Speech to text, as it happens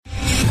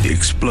The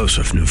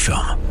explosive new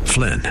film,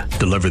 Flynn,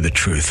 deliver the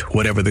truth,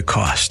 whatever the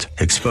cost.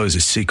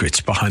 Exposes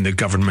secrets behind the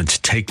government's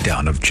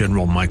takedown of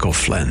General Michael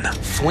Flynn.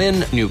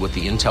 Flynn knew what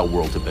the intel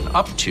world had been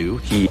up to.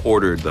 He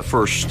ordered the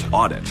first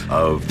audit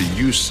of the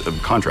use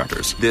of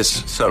contractors.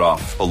 This set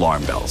off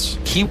alarm bells.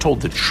 He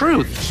told the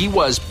truth. He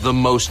was the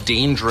most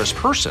dangerous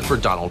person for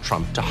Donald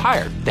Trump to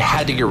hire. They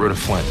had to get rid of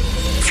Flynn.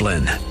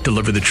 Flynn,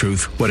 deliver the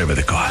truth, whatever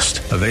the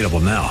cost. Available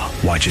now.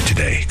 Watch it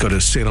today. Go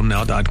to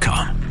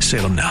salemnow.com.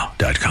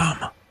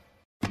 salemnow.com.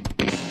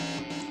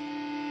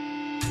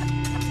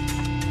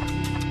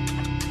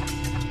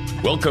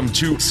 Welcome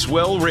to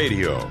Swell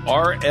Radio,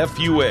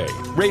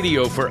 RFUA,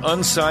 radio for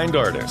unsigned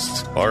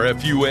artists.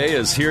 RFUA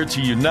is here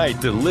to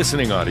unite the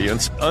listening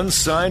audience,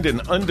 unsigned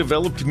and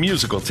undeveloped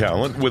musical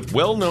talent with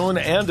well-known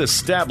and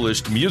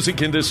established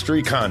music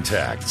industry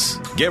contacts.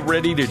 Get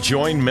ready to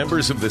join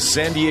members of the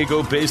San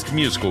Diego-based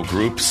musical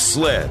group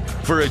SLED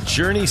for a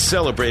journey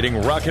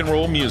celebrating rock and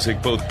roll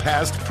music both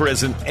past,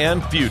 present,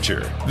 and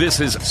future. This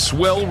is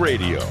Swell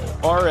Radio,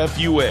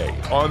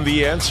 RFUA, on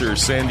The Answer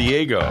San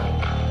Diego.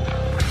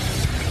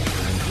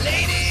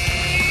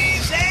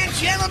 Ladies and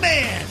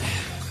gentlemen,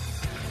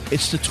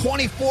 it's the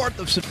 24th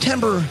of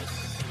September,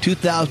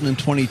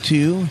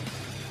 2022,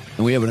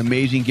 and we have an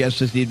amazing guest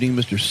this evening,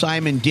 Mr.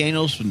 Simon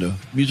Daniels from the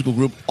musical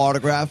group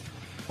Autograph,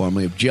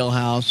 formerly of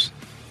Jailhouse,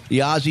 the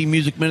Aussie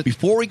Music Minute.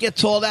 Before we get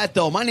to all that,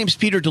 though, my name's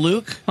Peter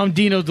DeLuke. I'm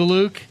Dino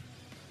DeLuke.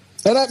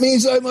 And that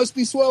means I must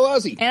be Swell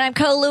Ozzy. And I'm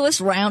Cole Lewis,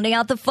 rounding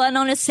out the fun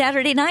on a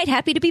Saturday night.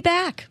 Happy to be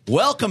back.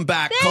 Welcome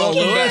back, Cole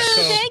Lewis.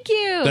 Thank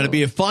you. Going to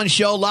be a fun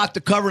show, lot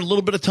to cover in a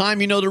little bit of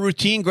time. You know the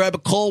routine. Grab a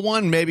cold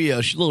one, maybe a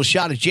little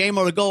shot of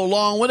JMO to go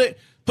along with it.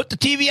 Put the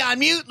TV on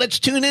mute. Let's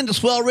tune in to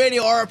Swell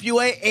Radio,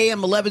 RFUA,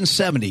 AM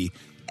 1170.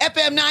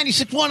 FM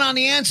 96.1 on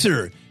The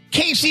Answer.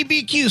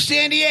 KCBQ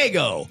San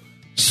Diego.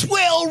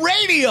 Swell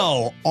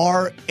Radio,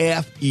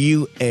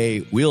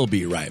 RFUA. We'll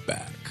be right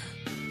back.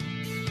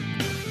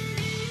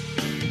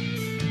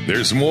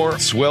 There's more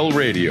Swell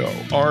Radio,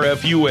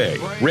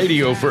 RFUA,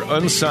 radio for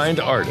unsigned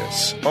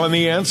artists, on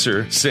The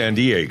Answer San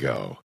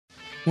Diego.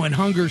 When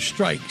hunger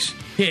strikes,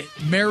 hit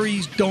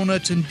Mary's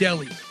Donuts and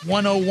Deli,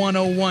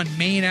 10101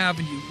 Main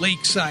Avenue,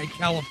 Lakeside,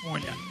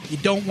 California. You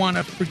don't want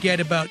to forget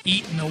about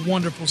eating the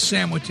wonderful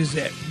sandwiches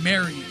at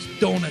Mary's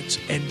Donuts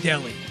and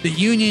Deli. The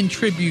Union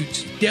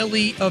Tribute's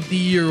Deli of the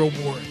Year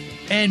Award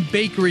and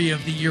Bakery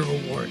of the Year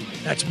Award.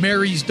 That's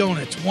Mary's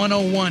Donuts,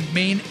 101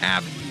 Main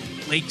Avenue,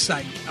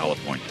 Lakeside,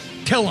 California.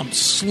 Tell them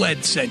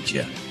SLED sent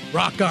you.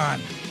 Rock on.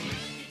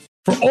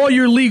 For all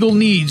your legal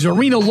needs,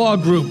 Arena Law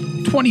Group,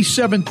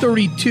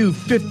 2732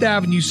 Fifth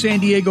Avenue, San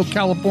Diego,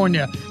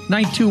 California,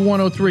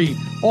 92103.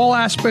 All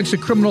aspects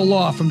of criminal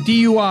law, from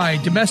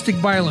DUI, domestic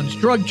violence,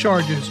 drug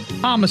charges,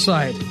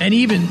 homicide, and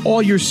even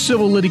all your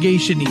civil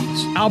litigation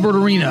needs. Albert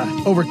Arena,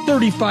 over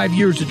 35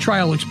 years of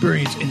trial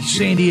experience in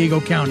San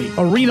Diego County.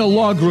 Arena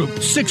Law Group,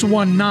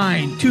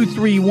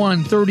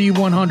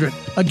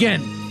 619-231-3100.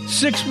 Again,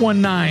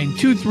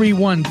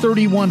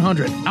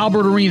 619-231-3100.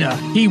 Albert Arena,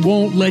 he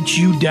won't let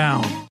you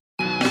down.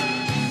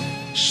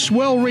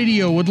 Swell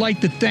Radio would like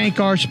to thank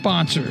our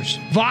sponsors: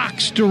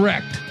 Vox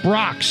Direct,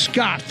 Brock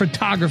Scott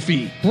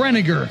Photography,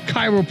 Brenniger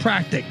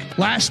Chiropractic,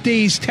 Last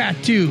Days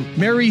Tattoo,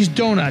 Mary's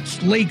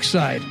Donuts,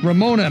 Lakeside,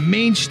 Ramona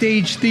Main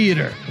Stage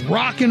Theater,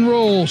 Rock and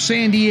Roll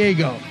San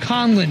Diego,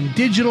 Conlin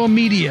Digital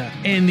Media,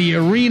 and the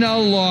Arena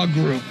Law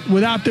Group.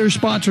 Without their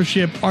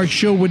sponsorship, our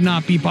show would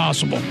not be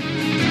possible.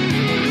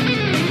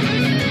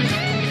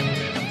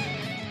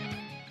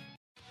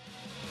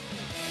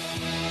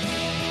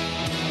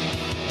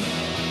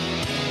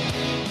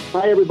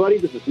 Hi, everybody.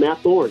 This is Matt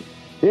Thorne.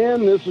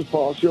 And this is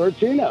Paul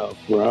Shortino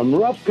from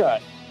Rough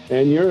Cut.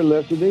 And you're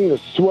listening to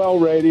Swell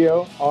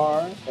Radio,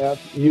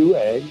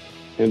 RFUA,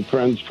 and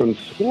friends from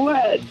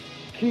SLED.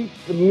 Keep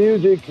the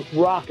music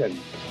rocking.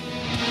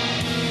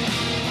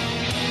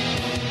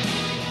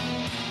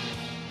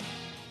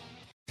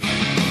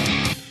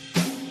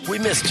 We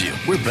missed you.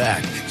 We're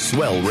back.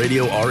 Swell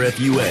Radio,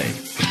 RFUA.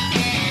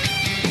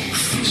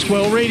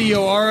 Swell Radio,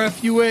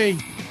 RFUA.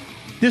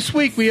 This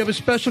week, we have a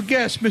special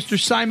guest, Mr.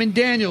 Simon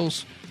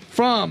Daniels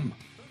from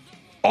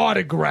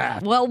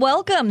Autograph. Well,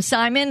 welcome,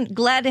 Simon.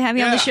 Glad to have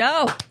you on the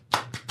show.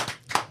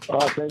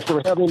 Thanks for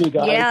having me,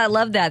 guys. Yeah, I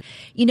love that.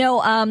 You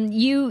know,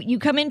 you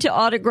come into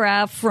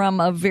Autograph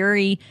from a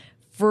very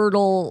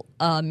fertile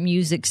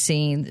music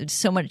scene. There's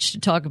so much to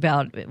talk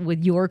about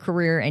with your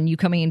career and you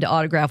coming into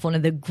Autograph, one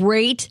of the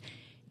great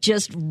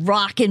just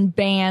rockin'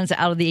 bands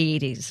out of the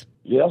 80s.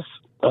 Yes.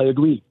 I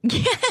agree.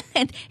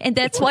 and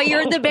that's why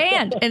you're in the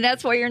band.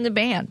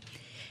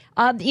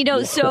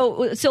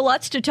 So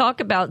lots to talk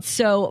about.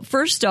 So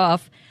first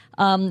off,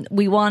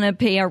 we want to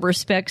pay our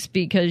respects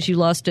because you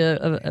lost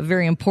a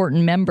very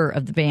important member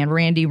of the band,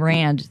 Randy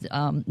Rand,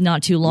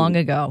 not too long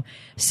ago.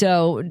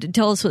 So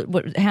tell us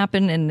what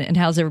happened and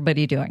how's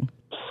everybody doing?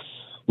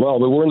 Well,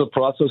 we were in the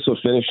process of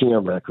finishing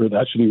our record.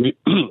 Actually,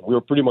 we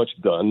were pretty much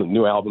done. The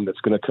new album that's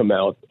going to come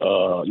out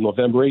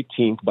November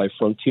 18th by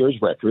Frontiers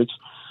Records.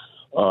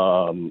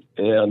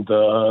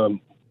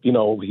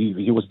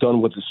 he was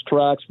done with his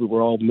tracks. We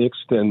were all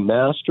mixed and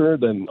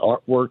mastered, and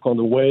artwork on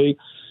the way.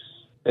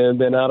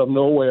 And then out of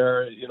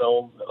nowhere, he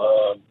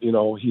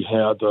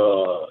had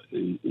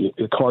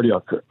a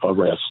cardiac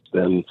arrest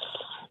and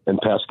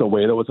passed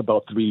away. That was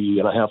about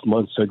 3.5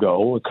 months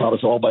ago. It caught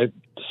us all by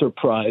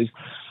surprise,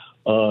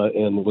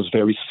 and was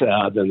very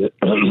sad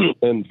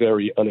and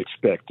very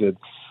unexpected,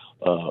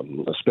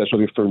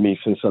 especially for me,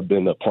 since I've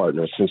been a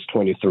partner since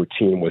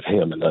 2013 with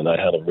him, and then I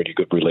had a really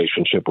good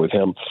relationship with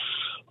him.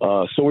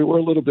 So we were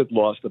a little bit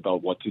lost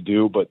about what to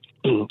do, but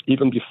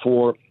even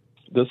before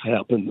this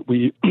happened,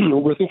 we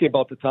were thinking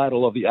about the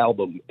title of the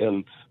album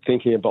and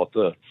thinking about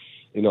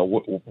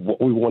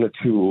what we wanted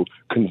to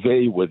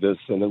convey with this,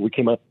 and then we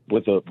came up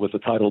with the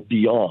title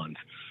Beyond.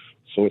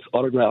 So it's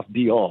Autograph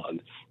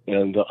Beyond,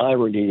 and the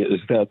irony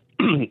is that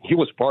he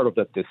was part of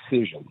that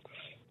decision,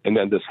 and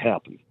then this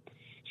happened.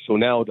 So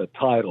now the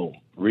title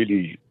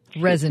really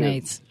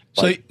resonates.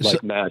 Like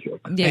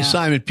magic. Yeah. Hey,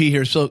 Simon P.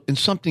 here. So in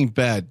something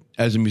bad,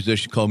 as a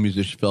musician, fellow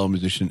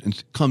musician,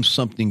 and comes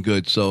something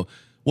good. So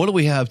what do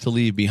we have to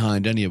leave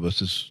behind, any of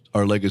us, is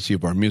our legacy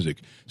of our music.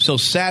 So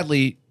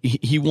sadly,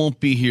 he won't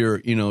be here,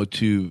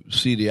 to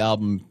see the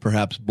album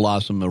perhaps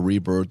blossom, a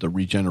rebirth, a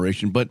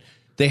regeneration, but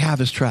they have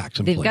his tracks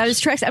in They've place. got his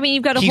tracks. I mean,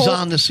 you've got He's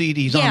on the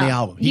CD. He's on the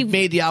album. He He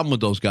made the album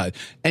with those guys.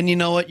 And you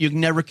know what? You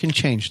never can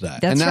change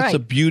that. That's and that's right. the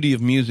beauty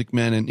of music,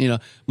 man. And,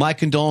 my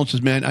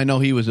condolences, man. I know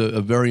he was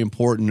a very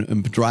important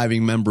and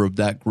driving member of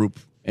that group.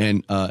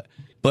 And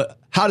but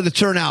how did it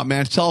turn out,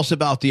 man? Tell us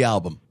about the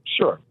album.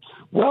 Sure.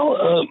 Well,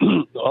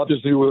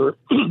 obviously we're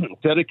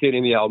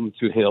dedicating the album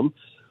to him,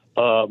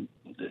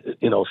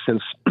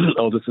 since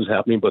all this is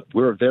happening. But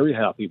we're very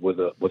happy with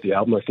the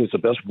album. I think it's the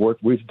best work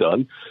we've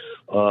done.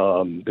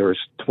 There's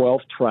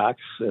 12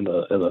 tracks and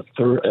a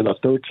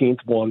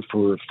 13th one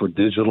for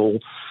digital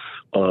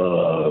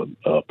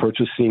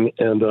purchasing,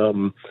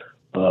 and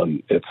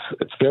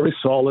it's very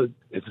solid.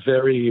 It's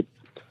very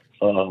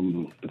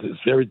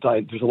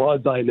there's a lot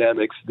of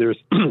dynamics.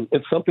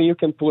 It's something you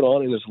can put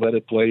on and just let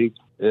it play.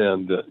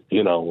 And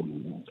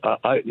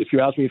if you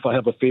ask me if I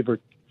have a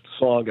favorite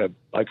song,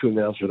 I couldn't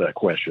answer that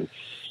question.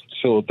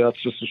 So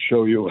that's just to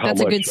show you how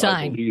That's much a good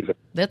sign. I believe it.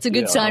 That's a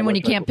good sign when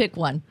you can't pick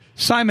one.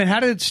 Simon, how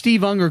did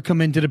Steve Unger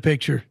come into the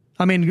picture?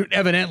 I mean,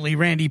 evidently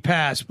Randy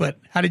passed, but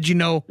how did you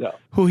know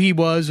who he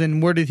was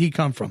and where did he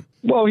come from?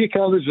 Well, he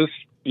kind of just,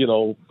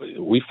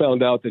 we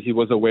found out that he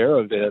was aware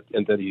of it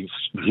and that he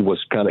was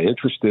kind of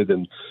interested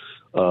in,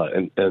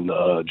 and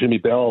Jimmy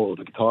Bell,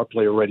 the guitar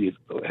player,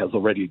 has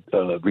already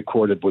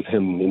recorded with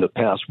him in the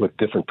past with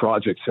different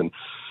projects, and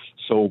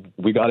so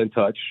we got in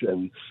touch,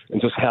 and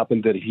just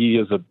happened that he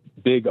is a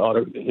big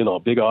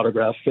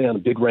Autograph fan, a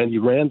big Randy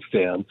Rand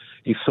fan.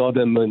 He saw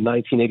them in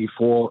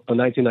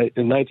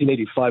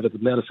 1985 at the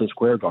Madison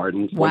Square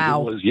Garden.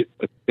 Wow. When he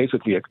was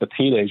basically a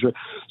teenager.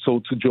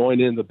 So to join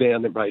in the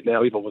band right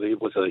now, even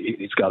though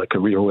he's got a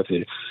career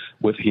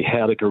he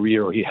had a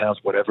career, or he has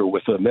whatever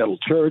with a Metal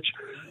Church.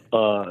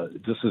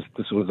 This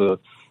was a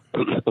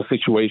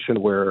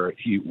situation where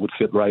he would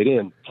fit right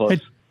in. Plus,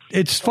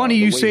 it's funny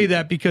you say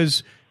that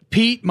because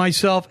Pete,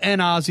 myself,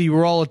 and Ozzy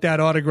were all at that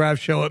Autograph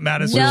show at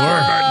Madison Square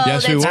Garden.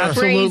 Yes, we were.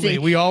 Absolutely. Crazy.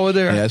 We all were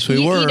there. Yes,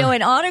 we were.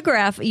 An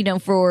Autograph,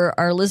 for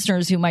our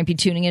listeners who might be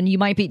tuning in, you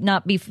might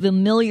not be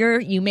familiar,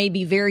 you may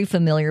be very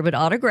familiar, but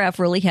Autograph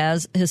really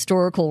has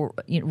historical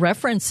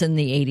reference in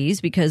the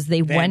 80s because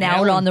they went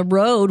out on the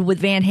road with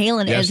Van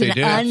Halen as an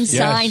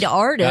unsigned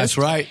artist. That's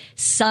right.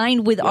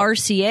 Signed with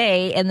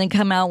RCA and then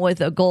come out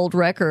with a gold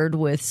record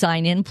with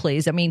Sign In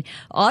Please. I mean,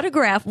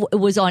 Autograph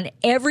was on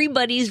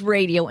everybody's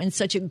radio in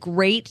such a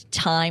great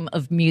time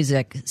of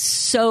music.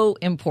 So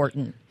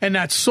important. And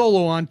that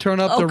solo on Turn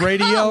Up the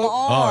Radio.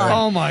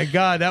 Oh, my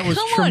God. That was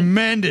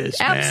tremendous,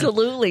 man.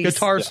 Absolutely.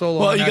 Guitar solo.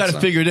 Well, you got to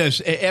figure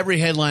this. Every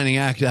headlining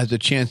act has a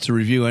chance to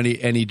review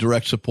any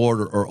direct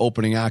support or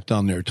opening act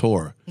on their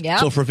tour. Yeah.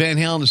 So for Van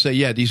Halen to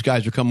say, these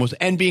guys are coming with,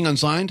 and being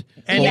unsigned.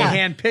 And they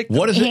handpicked them.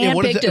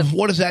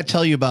 What does that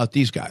tell you about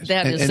these guys?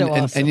 That is so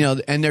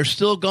awesome. And they're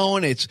still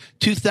going. It's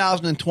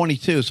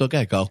 2022. So,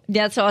 okay, go.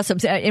 That's awesome.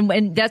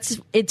 And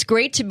it's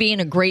great to be in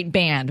a great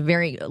band, a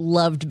very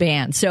loved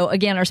band. So,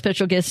 again, our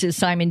special guest is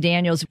Simon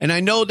Daniels. And I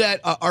know that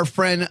our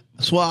friend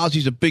Swell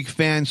Ozzy's a big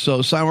fan.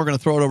 So, Simon, we're going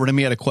to throw it over to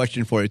me. I had a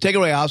question for you. Take it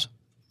away, Oz.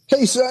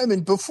 Hey,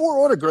 Simon,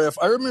 before Autograph,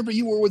 I remember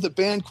you were with a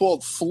band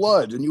called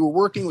Flood, and you were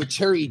working with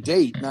Terry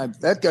Date. Now,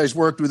 that guy's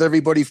worked with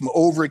everybody from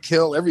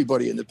Overkill,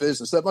 everybody in the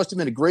business. That must have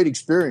been a great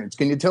experience.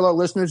 Can you tell our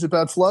listeners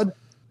about Flood?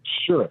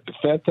 Sure.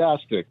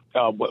 Fantastic.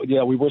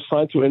 We were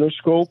signed to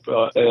Interscope,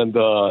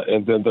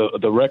 and then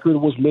the record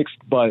was mixed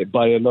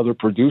by another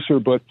producer,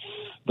 but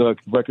the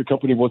record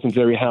company wasn't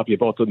very happy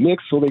about the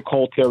mix, so they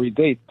called Terry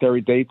Date. Terry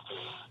Date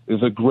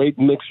is a great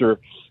mixer,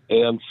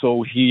 and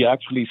so he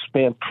actually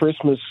spent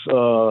Christmas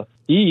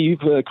Eve,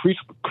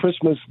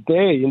 Christmas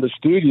Day in the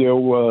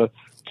studio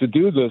to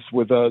do this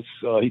with us.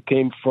 He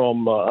came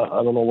from,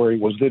 I don't know where he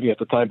was living at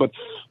the time, but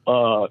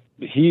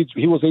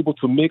he was able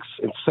to mix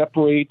and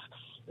separate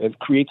and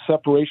create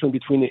separation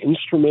between the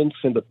instruments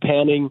and the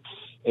panning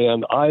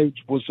And I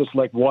was just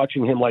like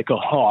watching him like a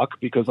hawk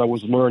because I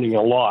was learning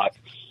a lot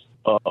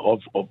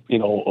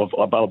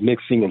about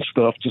mixing and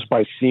stuff just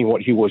by seeing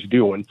what he was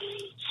doing.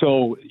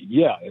 So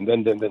yeah, and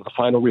then the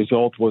final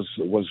result was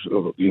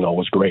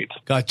great.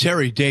 God,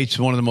 Terry Date's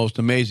one of the most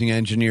amazing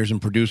engineers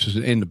and producers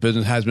in the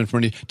business. Has been for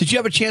me. Did you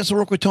have a chance to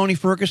work with Tony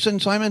Ferguson,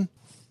 Simon?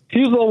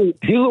 He's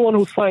the one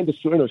who signed the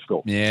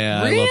Interscope.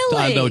 Yeah, really?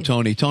 I know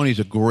Tony. Tony's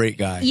a great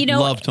guy.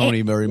 Love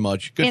Tony very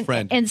much. Good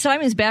friend. And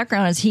Simon's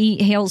background is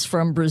he hails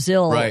from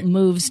Brazil, right.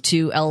 Moves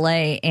to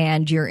L.A.,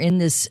 and you're in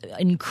this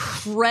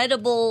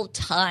incredible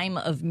time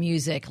of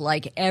music.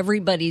 Like,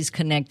 everybody's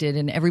connected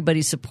and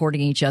everybody's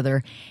supporting each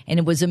other. And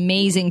it was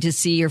amazing to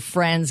see your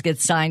friends get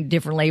signed to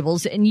different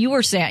labels, and you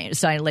were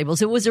signed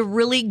labels. It was a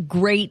really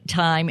great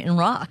time in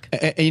rock.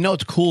 And you know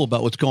what's cool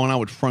about what's going on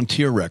with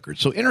Frontier Records?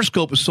 So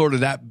Interscope is sort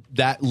of that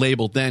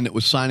label then that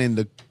was signing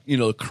the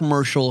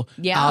commercial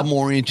album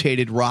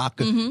orientated rock,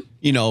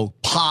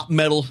 pop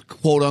metal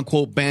quote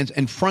unquote bands,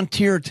 and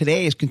Frontier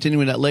today is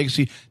continuing that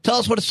legacy. Tell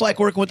us what it's like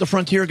working with the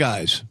Frontier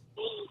guys.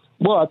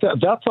 Well, at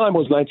that time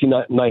was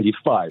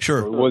 1995.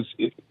 Sure, so it was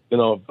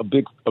a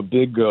big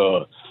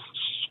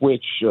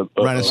switch,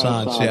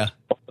 renaissance, yeah.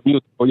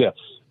 Oh yeah,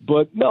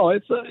 but no,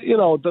 it's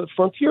the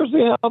Frontiers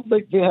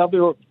they have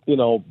their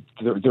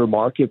their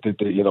market that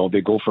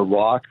they go for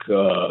rock,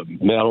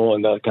 metal,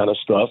 and that kind of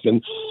stuff,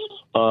 and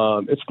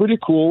it's pretty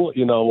cool.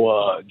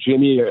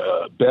 Jimmy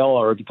Bell,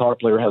 our guitar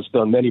player, has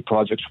done many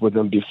projects with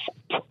them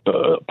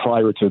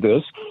prior to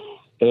this,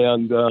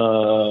 and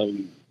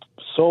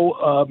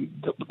so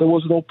there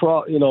was no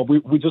problem.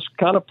 We just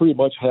kind of pretty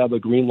much had a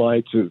green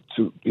light to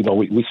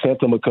we sent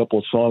them a couple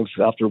of songs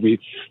after we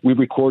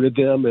recorded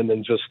them, and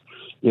then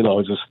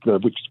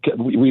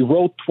we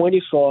wrote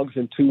 20 songs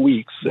in 2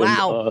 weeks.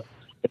 Wow.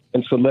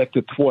 And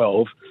selected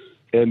 12,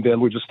 and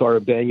then we just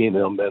started banging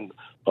them, and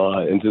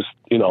just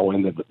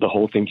and the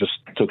whole thing just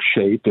took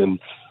shape, and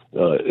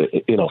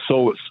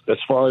so as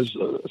far as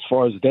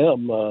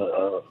them,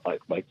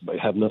 I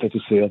have nothing to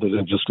say other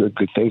than just good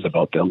things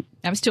about them.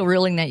 I'm still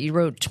reeling that you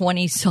wrote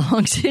 20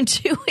 songs in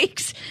 2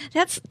 weeks.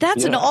 That's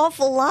an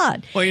awful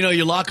lot. Well,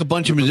 you lock a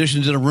bunch of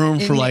musicians in a room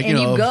for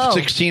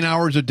 16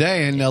 hours a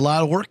day, and a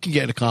lot of work can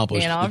get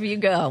accomplished. And off you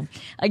go.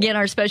 Again,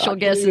 our special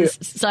guest is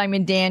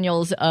Simon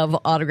Daniels of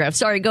Autograph.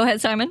 Sorry, go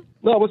ahead, Simon.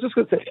 No, I was just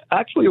going to say,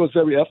 actually, it was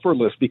very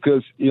effortless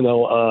because, we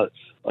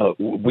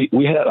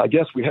had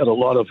a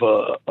lot of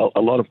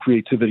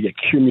creativity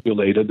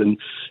accumulated, and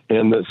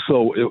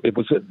so it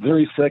was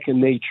very second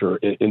nature.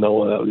 It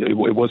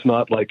was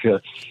not like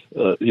the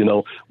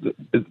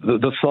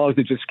songs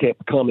that just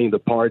kept coming, the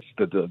parts,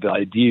 the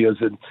ideas,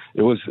 and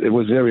it was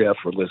very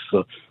effortless.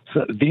 So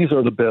these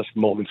are the best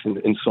moments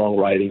in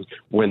songwriting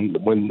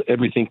when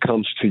everything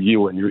comes to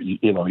you and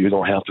you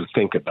don't have to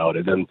think about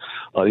it. And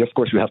of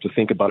course you have to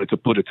think about it to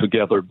put it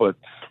together, but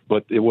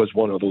it was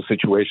one of those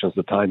situations.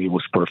 The timing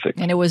was perfect,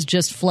 and it was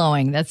just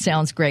flowing. That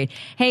sounds great.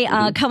 Hey,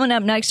 coming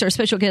up next, our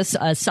special guest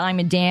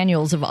Simon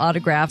Daniels of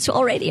Autograph.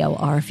 Swell Radio,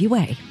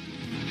 RFUA.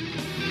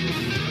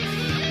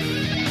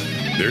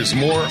 There's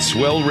more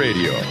Swell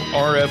Radio,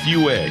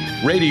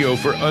 RFUA, radio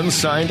for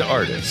unsigned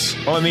artists,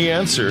 on The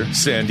Answer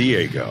San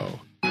Diego.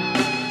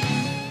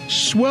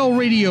 Swell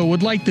Radio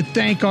would like to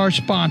thank our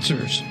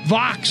sponsors: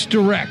 Vox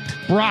Direct,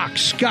 Brock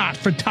Scott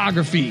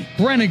Photography,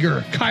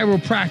 Brenniger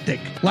Chiropractic,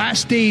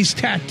 Last Days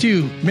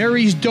Tattoo,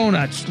 Mary's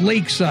Donuts,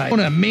 Lakeside,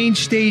 Main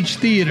Stage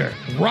Theater,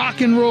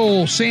 Rock and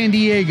Roll San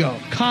Diego,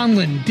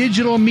 Conlin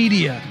Digital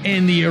Media,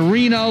 and the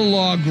Arena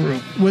Law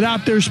Group.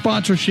 Without their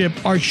sponsorship,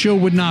 our show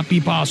would not be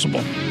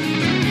possible.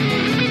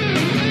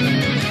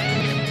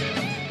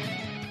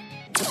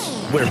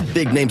 Where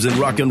big names in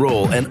rock and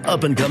roll and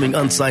up-and-coming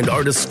unsigned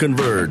artists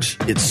converge.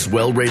 It's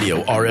Swell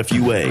Radio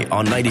RFUA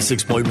on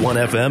 96.1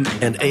 FM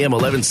and AM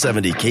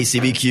 1170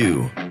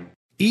 KCBQ.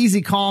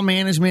 Easy Call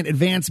Management,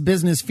 Advanced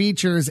Business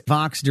Features,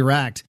 Vox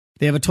Direct.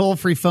 They have a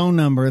toll-free phone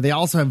number. They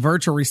also have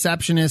virtual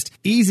receptionist,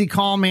 Easy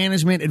Call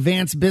Management,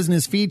 Advanced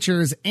Business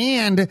Features,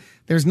 and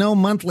there's no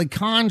monthly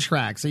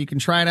contract, so you can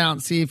try it out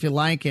and see if you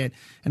like it.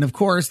 And, of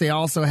course, they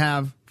also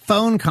have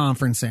phone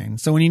conferencing.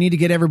 So when you need to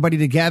get everybody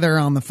together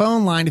on the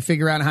phone line to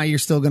figure out how you're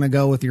still going to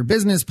go with your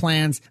business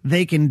plans,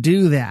 they can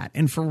do that.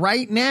 And for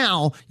right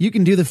now, you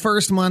can do the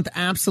first month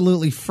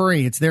absolutely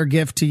free. It's their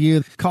gift to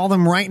you. Call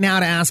them right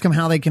now to ask them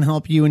how they can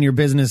help you and your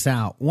business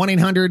out.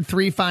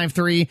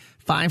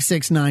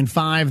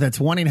 1-800-353-5695. That's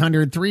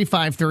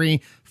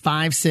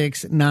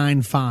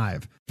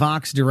 1-800-353-5695.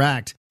 Vox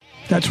Direct.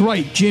 That's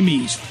right,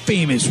 Jimmy's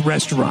famous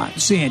restaurant,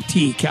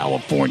 Santee,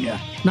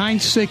 California.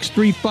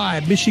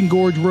 9635 Mission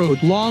Gorge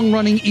Road.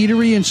 Long-running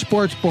eatery and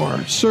sports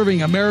bar,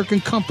 serving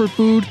American comfort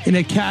food in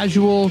a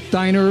casual,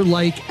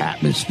 diner-like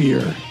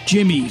atmosphere.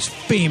 Jimmy's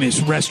famous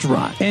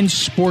restaurant and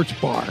sports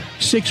bar.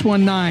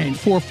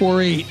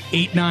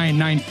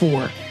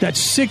 619-448-8994.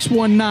 That's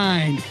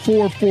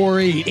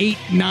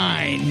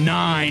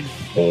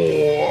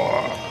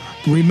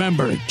 619-448-8994.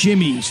 Remember,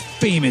 Jimmy's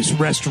famous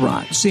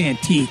restaurant,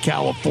 Santee,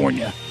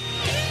 California.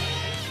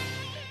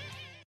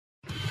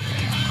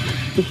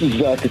 This is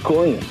Zach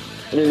Akorian,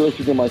 and you're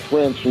listening to my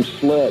friends from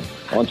SLED.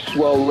 on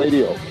Swell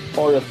Radio,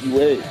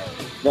 RFUA.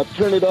 Now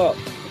turn it up.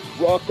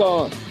 Rock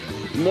on.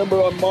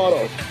 Remember our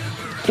motto.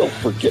 Don't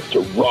forget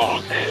to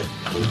rock.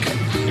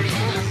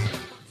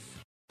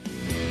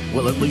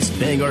 Well, at least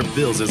paying our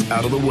bills is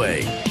out of the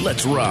way.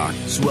 Let's rock.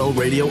 Swell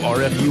Radio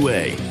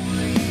RFUA.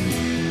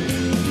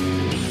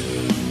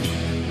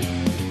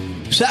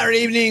 Saturday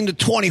evening, the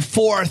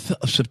 24th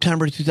of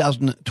September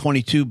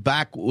 2022,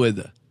 back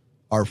with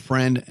our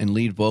friend and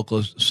lead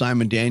vocalist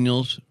Simon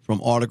Daniels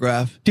from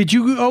Autograph. Did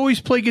you always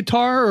play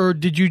guitar, or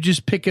did you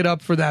just pick it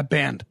up for that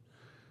band?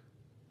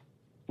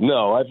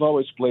 No, I've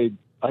always played.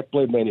 I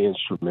played many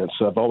instruments.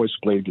 I've always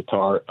played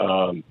guitar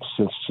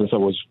since I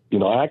was,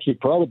 I actually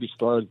probably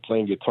started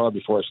playing guitar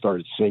before I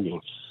started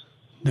singing.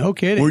 No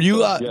kidding. Were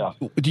you, Yeah.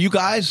 do you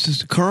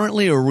guys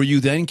currently, or were you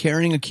then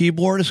carrying a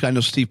keyboardist? I know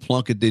Steve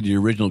Plunkett did the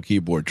original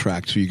keyboard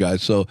tracks for you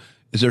guys. So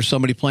is there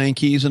somebody playing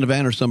keys in the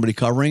band or somebody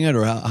covering it,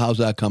 or how's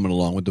that coming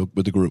along with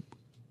the group?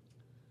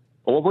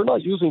 Well, we're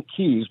not using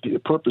keys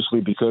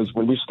purposely because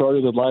when we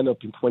started the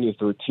lineup in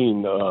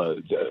 2013,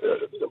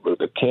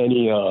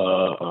 Kenny,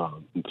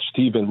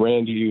 Steve, and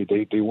Randy,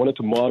 they wanted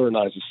to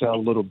modernize the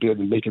sound a little bit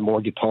and make it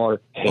more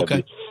guitar heavy.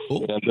 Okay.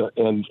 Cool.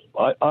 And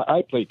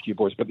I play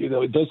keyboards, but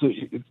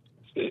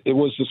it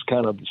was just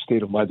kind of the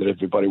state of mind that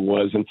everybody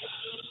was, and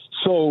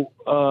so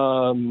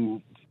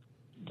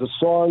the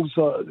songs,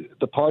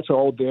 the parts are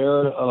all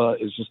there.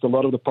 It's just a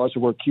lot of the parts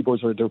where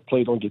keyboards they're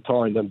played on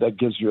guitar, and then that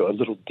gives you a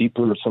little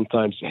deeper or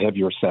sometimes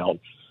heavier sound.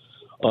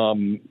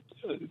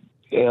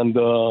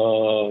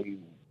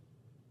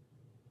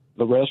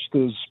 The rest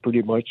is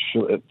pretty much.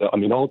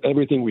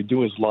 Everything we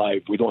do is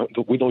live. We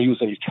don't use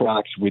any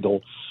tracks. We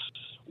don't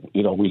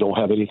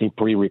have anything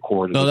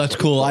pre-recorded. No, that's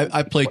cool.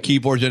 I play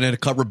keyboards, and in a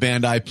cover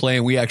band I play,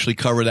 and we actually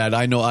cover that.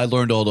 I know I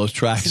learned all those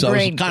tracks. So I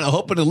was kind of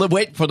hoping to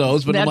wait for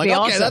those, but I'm like,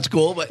 okay, that's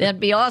cool. But that'd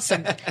be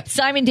awesome.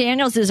 Simon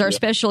Daniels is our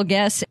special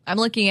guest. I'm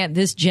looking at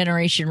this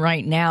generation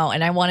right now,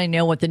 and I want to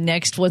know what the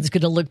next one's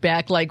going to look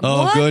back like.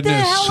 What the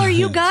hell are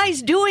you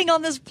guys doing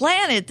on this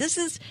planet?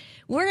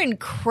 We're in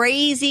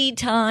crazy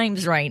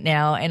times right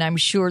now, and I'm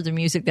sure the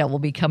music that will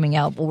be coming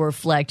out will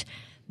reflect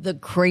the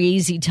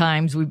crazy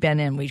times we've been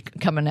in. We're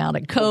coming out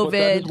of COVID. But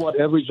that is what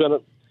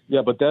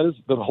but that is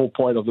the whole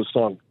point of the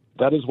song.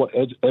 That is what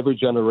every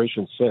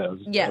generation says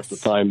at the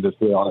time that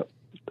they are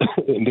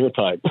in their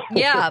time.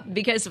 Yeah,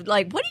 because what are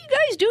you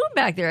guys doing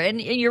back there?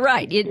 And you're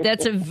right.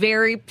 That's a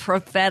very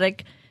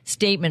prophetic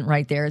statement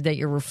right there, that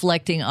you're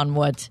reflecting on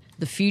what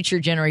the future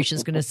generation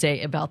is going to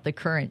say about the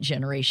current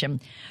generation.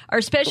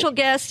 Our special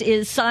guest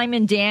is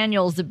Simon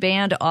Daniels, the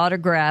band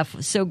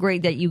Autograph. So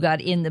great that you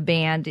got in the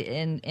band,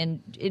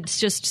 and it's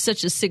just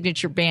such a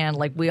signature band.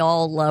 Like, we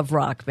all love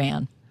rock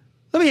band.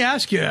 Let me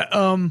ask you,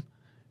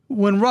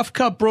 when Rough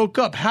Cut broke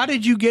up, how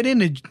did you get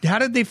in? How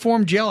did they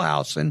form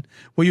Jailhouse, and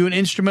were you an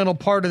instrumental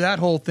part of that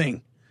whole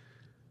thing?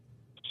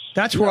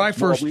 That's where I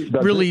first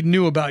really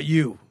knew about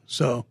you.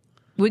 So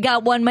we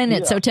got 1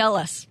 minute, so tell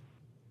us.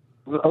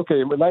 Okay,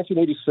 in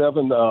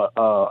 1987,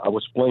 I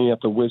was playing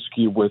at the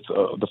Whiskey with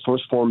the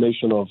first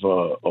formation of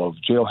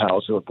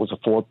Jailhouse. It was a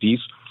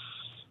 4-piece,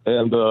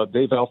 and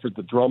Dave Alford,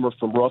 the drummer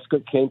from Rough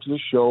Cut, came to the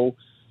show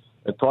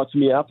and talked to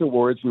me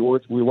afterwards. We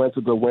went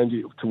to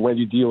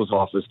Wendy Dio's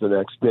office the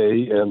next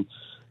day, and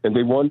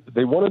they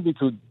wanted me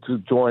to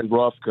join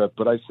Rough Cut,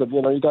 but I said,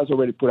 you guys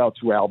already put out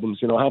 2 albums.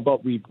 How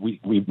about we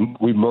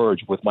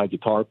merge with my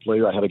guitar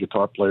player? I had a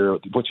guitar player,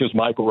 which is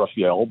Michael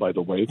Raphael, by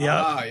the way.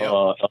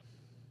 Yeah.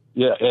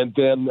 Yeah, and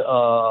then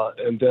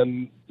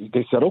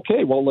they said,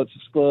 okay, well, let's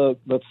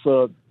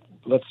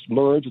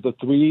merge the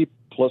 3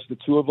 plus the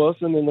 2 of us,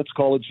 and then let's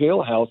call it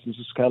Jailhouse and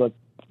just kind of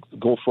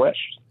go fresh.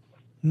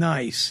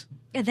 Nice.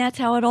 And that's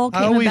how it all came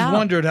about. I always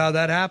wondered how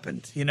that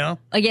happened,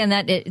 Again,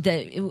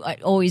 I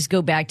always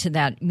go back to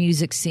that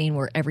music scene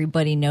where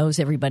everybody knows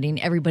everybody and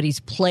everybody's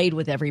played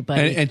with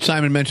everybody. And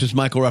Simon mentions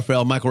Michael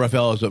Raphael. Michael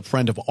Raphael is a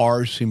friend of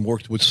ours. He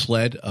worked with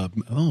Sled,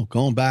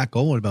 going back,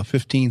 about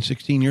 15,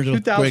 16 years ago.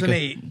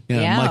 2008.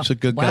 Yeah, Mike's a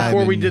good guy.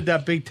 Before we did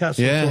that big test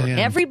tour.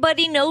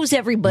 Everybody knows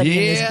everybody in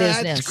this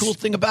business. That's the cool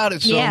thing about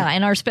it. So. Yeah,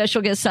 and our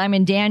special guest,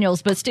 Simon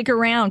Daniels. But stick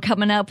around.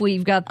 Coming up,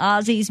 we've got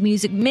Ozzy's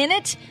Music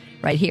Minute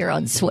right here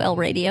on Swell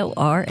Radio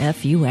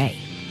RFUA.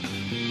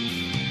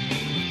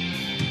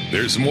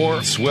 There's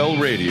more Swell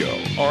Radio,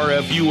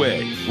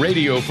 RFUA,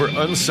 radio for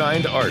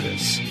unsigned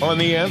artists, on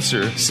The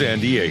Answer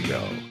San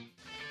Diego.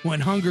 When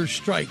hunger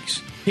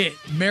strikes, hit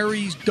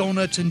Mary's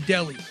Donuts and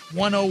Deli,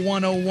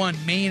 10101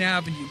 Main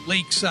Avenue,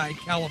 Lakeside,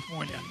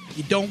 California.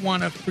 You don't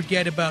want to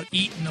forget about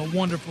eating the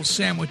wonderful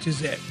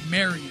sandwiches at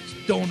Mary's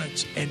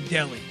Donuts and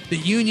Deli. The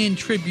Union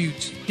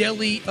Tribute's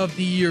Deli of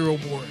the Year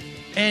Award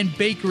and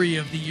Bakery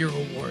of the Year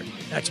Award.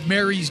 That's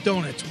Mary's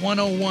Donuts,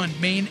 101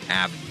 Main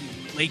Avenue,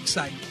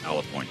 Lakeside,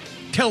 California.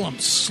 Tell them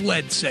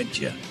Sled sent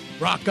you.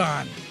 Rock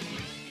on.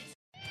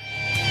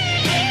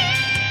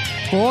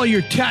 For all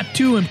your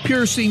tattoo and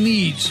piercing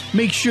needs,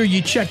 make sure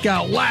you check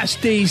out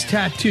Last Days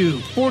Tattoo,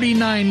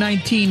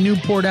 4919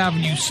 Newport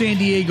Avenue, San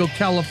Diego,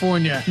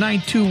 California,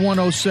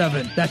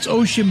 92107. That's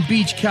Ocean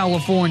Beach,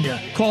 California.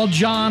 Call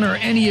John or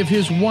any of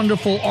his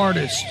wonderful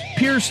artists.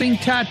 Piercing,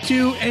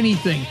 tattoo,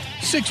 anything.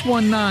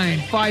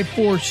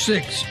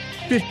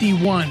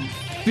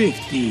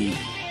 619-546-5150.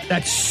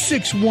 That's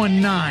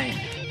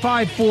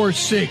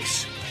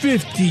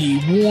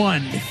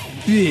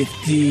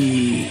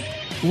 619-546-5150.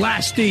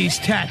 Last Days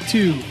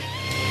Tattoo.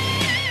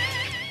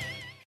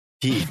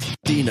 Heath,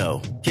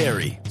 Dino,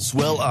 Carey,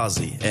 Swell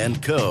Ozzy,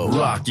 and Co.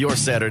 rock your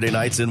Saturday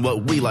nights in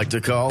what we like to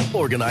call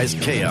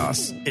organized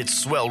chaos. It's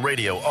Swell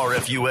Radio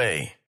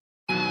RFUA.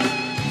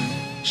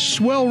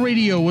 Swell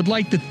Radio would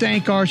like to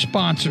thank our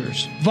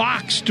sponsors: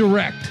 Vox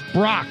Direct,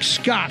 Brock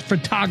Scott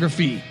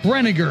Photography,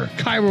 Brenniger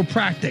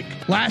Chiropractic,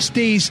 Last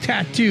Days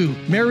Tattoo,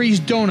 Mary's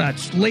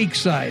Donuts,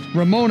 Lakeside,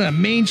 Ramona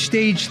Main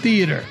Stage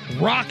Theater,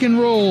 Rock and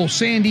Roll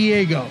San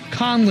Diego,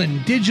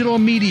 Conlin Digital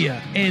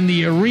Media, and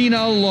the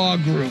Arena Law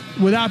Group.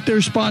 Without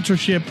their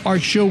sponsorship, our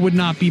show would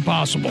not be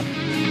possible.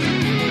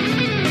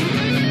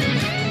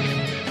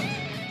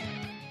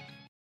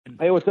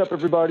 Hey, what's up,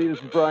 everybody? This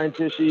is Brian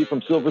Tichy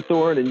from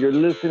Silverthorne, and you're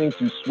listening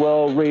to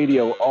Swell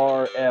Radio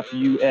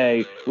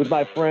RFUA with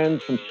my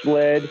friends from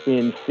SLED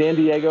in San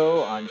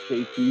Diego on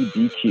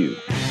KCBQ.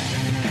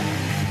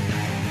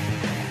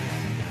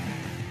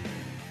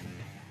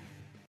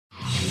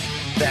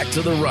 Back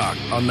to the Rock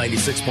on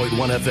 96.1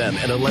 FM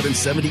and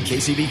 1170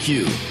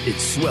 KCBQ.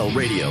 It's Swell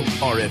Radio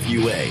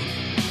RFUA.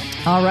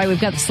 All right, we've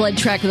got the sled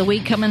track of the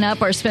week coming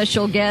up. Our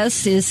special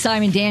guest is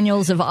Simon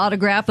Daniels of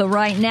Autograph. But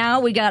right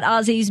now, we got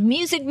Ozzy's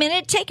Music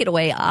Minute. Take it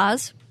away,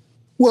 Oz.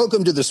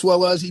 Welcome to the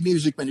Swell Ozzy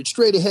Music Minute.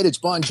 Straight ahead, it's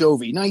Bon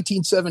Jovi.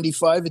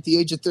 1975, at the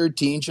age of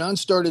 13, John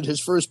started his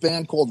first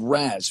band called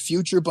Raz.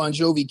 Future Bon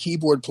Jovi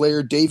keyboard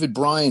player David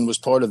Bryan was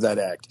part of that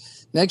act.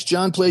 Next,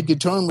 John played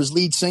guitar and was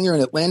lead singer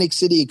in Atlantic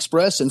City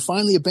Express, and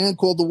finally a band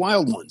called The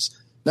Wild Ones.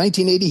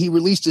 1980, he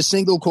released a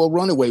single called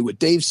Runaway with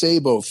Dave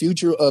Sabo,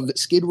 future of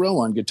Skid Row,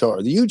 on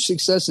guitar. The huge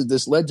success of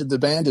this led to the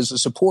band as a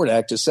support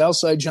act to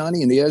Southside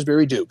Johnny and the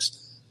Asbury Dukes.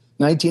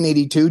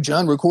 1982,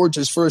 John records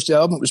his first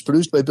album. It was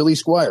produced by Billy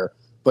Squier.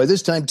 By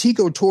this time,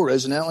 Tico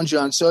Torres and Alan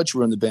John Such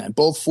were in the band,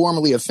 both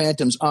formerly of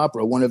Phantom's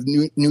Opera, one of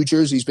New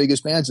Jersey's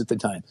biggest bands at the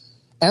time.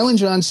 Alan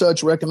John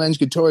Such recommends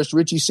guitarist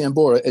Richie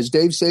Sambora, as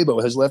Dave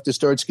Sabo has left to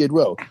start Skid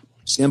Row.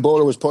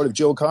 Sambora was part of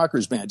Joe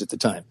Cocker's band at the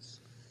time.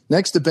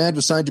 Next, the band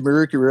was signed to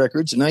Mercury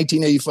Records. In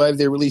 1985,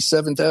 they released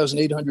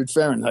 7,800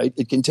 Fahrenheit.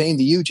 It contained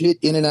the huge hit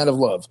In and Out of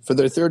Love. For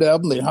their third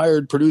album, they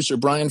hired producer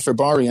Brian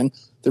Fabarian.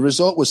 The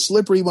result was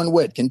Slippery When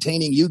Wet,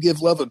 containing You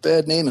Give Love a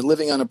Bad Name and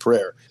Living on a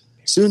Prayer.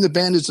 Soon, the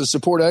band is a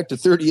support act to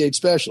 38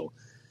 Special.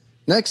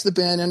 Next, the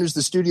band enters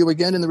the studio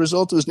again, and the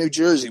result was New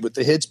Jersey with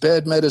the hits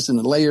Bad Medicine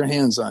and Lay Your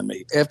Hands on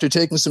Me. After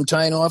taking some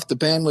time off, the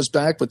band was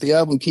back with the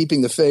album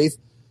Keeping the Faith.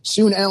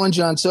 Soon, Alan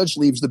John Such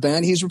leaves the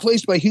band. He's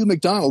replaced by Hugh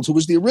McDonald, who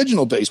was the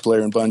original bass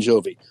player in Bon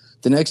Jovi.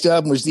 The next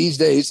album was These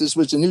Days. This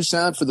was a new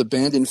sound for the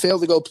band and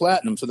failed to go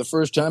platinum for the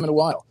first time in a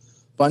while.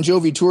 Bon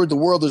Jovi toured the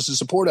world as a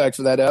support act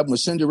for that album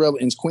with Cinderella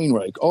and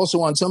Queensryche.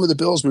 Also on some of the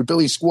bills were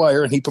Billy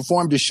Squier, and he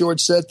performed a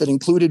short set that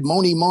included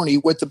Moni Moni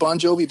with the Bon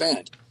Jovi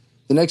band.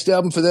 The next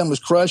album for them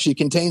was Crush. It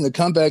contained the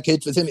comeback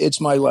hit with him,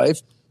 It's My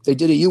Life. They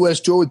did a U.S.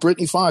 tour with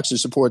Britney Fox to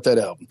support that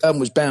album. The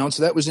album was Bounce.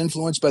 That was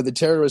influenced by the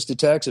terrorist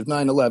attacks of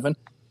 9/11.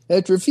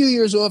 After a few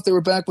years off, they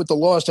were back with The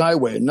Lost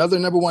Highway, another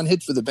number one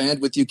hit for the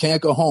band with You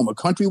Can't Go Home, a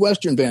country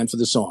western band for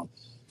the song.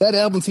 That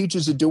album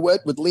features a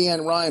duet with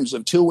Leanne Rimes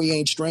of Till We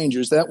Ain't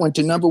Strangers. That went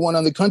to number one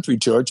on the country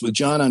charts with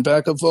John on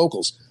backup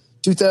vocals.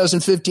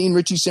 2015,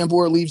 Richie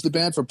Sambora leaves the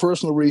band for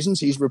personal reasons.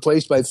 He's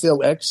replaced by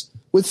Phil X.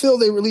 With Phil,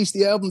 they released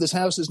the album This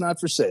House Is Not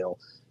For Sale.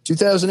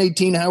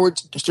 2018, Howard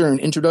Stern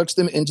introduced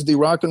them into the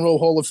Rock and Roll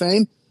Hall of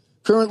Fame.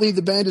 Currently,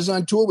 the band is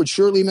on tour with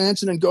Shirley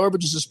Manson and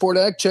Garbage as a support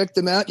act. Check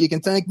them out. You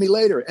can thank me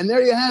later. And there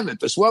you have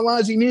it, the Swell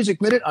Ozzy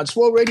Music Minute on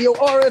Swell Radio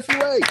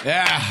RFUA.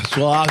 Yeah,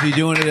 Swell Ozzy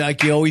doing it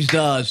like he always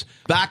does.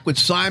 Back with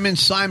Simon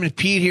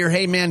Pete here.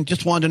 Hey, man,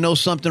 just wanted to know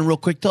something real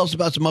quick. Tell us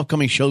about some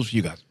upcoming shows for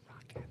you guys.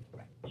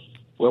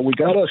 Well, we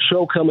got a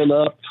show coming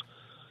up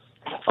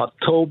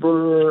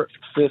October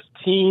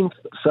 15th,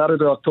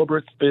 Saturday,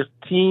 October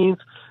 15th,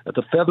 at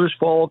the Feathers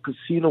Fall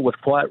Casino with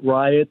Quiet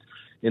Riot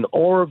in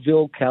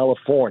Oroville,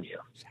 California.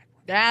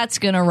 That's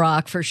going to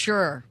rock for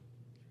sure.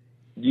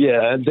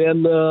 Yeah, and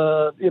then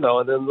we're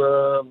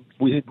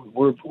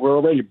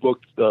already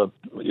booked,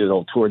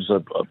 towards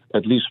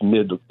at least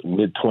mid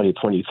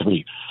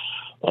 2023,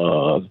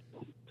 and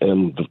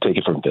we'll take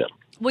it from there.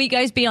 Will you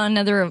guys be on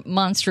another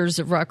Monsters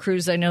of Rock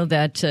cruise? I know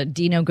that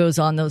Dino goes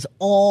on those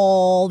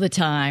all the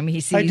time.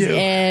 He sees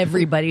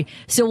everybody.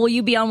 So will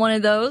you be on one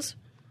of those?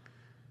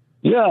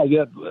 Yeah.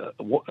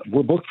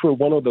 We're booked for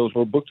one of those.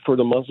 We're booked for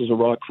the Monsters of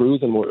Rock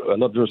cruise, and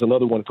there's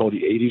another one called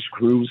the 80s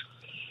cruise.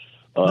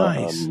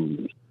 Nice.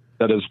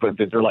 That is, but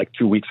they're like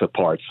 2 weeks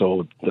apart,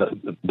 so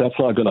that's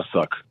not going to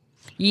suck.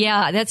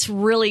 Yeah, that's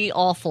really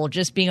awful.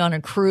 Just being on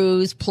a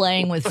cruise,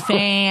 playing with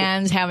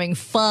fans, having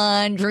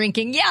fun,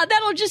 drinking. Yeah,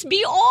 that'll just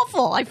be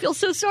awful. I feel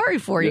so sorry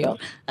for you.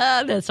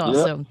 That's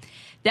awesome. Yep.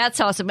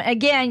 That's awesome.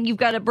 Again, you've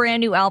got a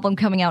brand new album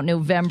coming out in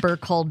November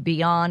called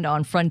Beyond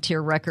on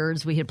Frontier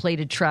Records. We had played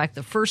a track,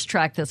 the first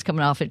track that's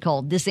coming off it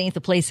called This Ain't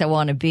the Place I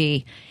Want to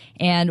Be.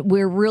 And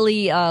we're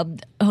really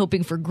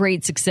hoping for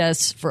great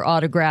success for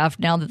Autograph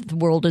now that the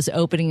world is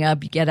opening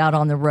up. You get out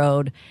on the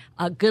road.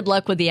 Good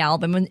luck with the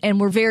album. And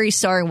we're very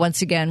sorry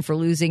once again for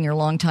losing your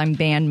longtime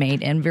bandmate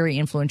and very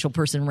influential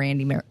person,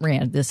 Randy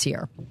Rand, this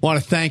year. I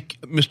want to thank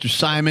Mr.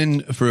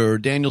 Simon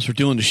Daniels for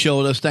doing the show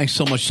with us. Thanks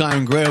so much,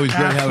 Simon Gray. Always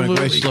great having a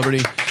great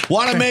celebrity.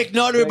 Want to make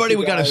note, everybody,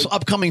 we got an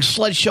upcoming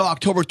Sled Show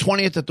October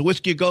 20th at the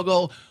Whiskey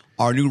Go-Go.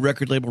 Our new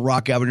record label,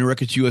 Rock Avenue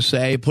Records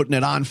USA, putting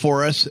it on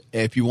for us.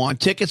 If you want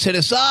tickets, hit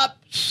us up.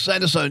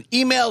 Send us an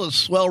email at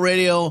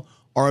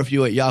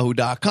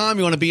swellradio.rfu@yahoo.com.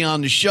 You want to be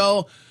on the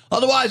show.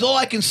 Otherwise, all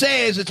I can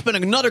say is it's been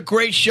another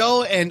great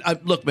show. And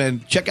look,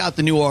 man, check out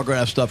the new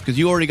Autograph stuff because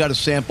you already got a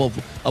sample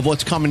of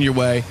what's coming your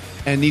way.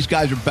 And these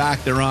guys are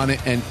back. They're on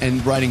it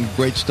and writing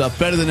great stuff.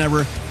 Better than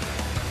ever.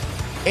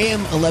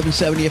 AM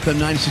 1170, FM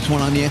 96.1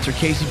 on The Answer,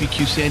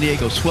 KCBQ San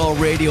Diego, Swell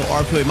Radio,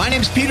 RFUA. My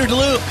name's Peter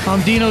DeLuke.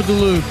 I'm Dino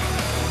DeLuke.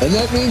 And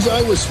that means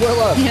I was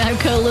Swell Up. Yeah, I'm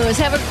Cole Lewis.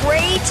 Have a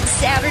great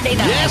Saturday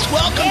night. Yes,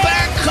 welcome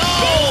back,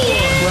 Cole.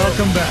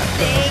 Welcome back.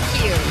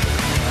 Thank you.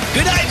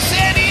 Good night,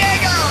 San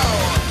Diego.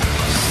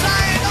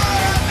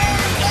 Sayonara,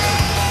 America.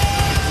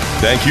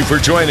 Thank you for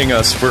joining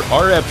us for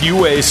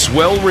RFUA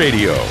Swell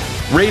Radio,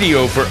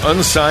 radio for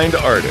unsigned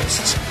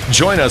artists.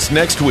 Join us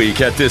next week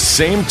at this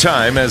same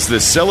time as the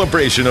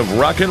celebration of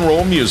rock and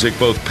roll music,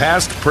 both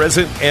past,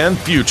 present, and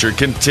future,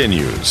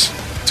 continues.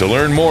 To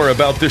learn more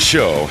about the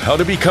show, how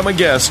to become a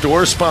guest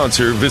or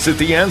sponsor, visit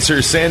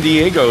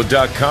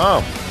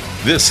theanswersandiego.com.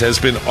 This has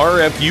been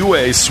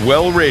RFUA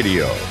Swell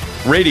Radio,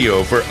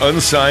 radio for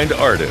unsigned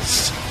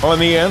artists on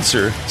The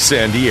Answer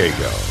San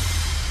Diego.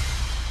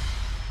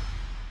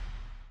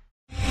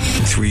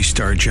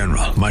 3-star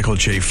General Michael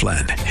J.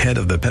 Flynn, head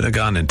of the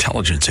Pentagon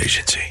Intelligence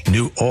Agency,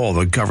 knew all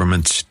the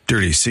government's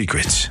dirty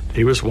secrets.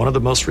 He was one of the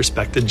most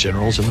respected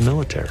generals in the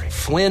military.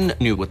 Flynn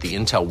knew what the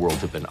intel world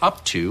had been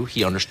up to.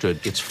 He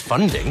understood its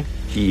funding.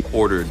 He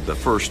ordered the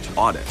first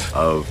audit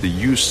of the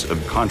use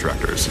of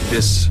contractors.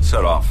 This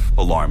set off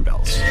alarm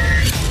bells.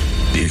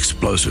 The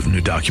explosive new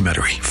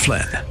documentary,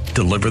 Flynn,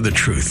 Deliver the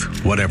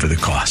Truth, Whatever the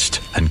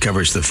Cost,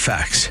 uncovers the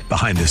facts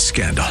behind this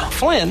scandal.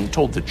 Flynn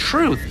told the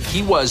truth.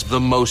 He was the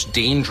most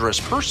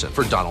dangerous person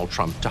for Donald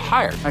Trump to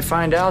hire. I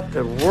find out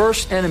the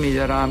worst enemy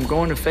that I'm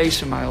going to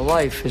face in my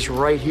life is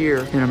right here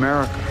in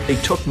America. They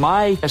took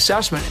my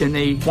assessment and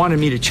they wanted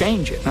me to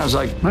change it. And I was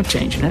like, I'm not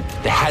changing it.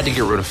 They had to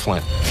get rid of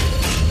Flynn.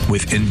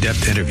 With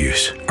in-depth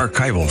interviews,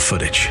 archival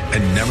footage,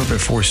 and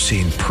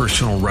never-before-seen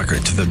personal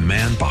records of the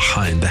man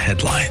behind the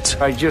headlines.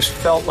 I just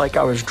felt like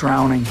I was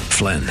drowning.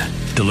 Flynn,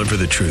 Deliver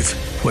the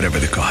Truth, Whatever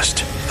the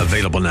Cost.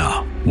 Available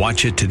now.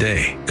 Watch it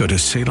today. Go to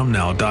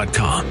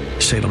salemnow.com.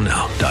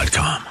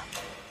 salemnow.com.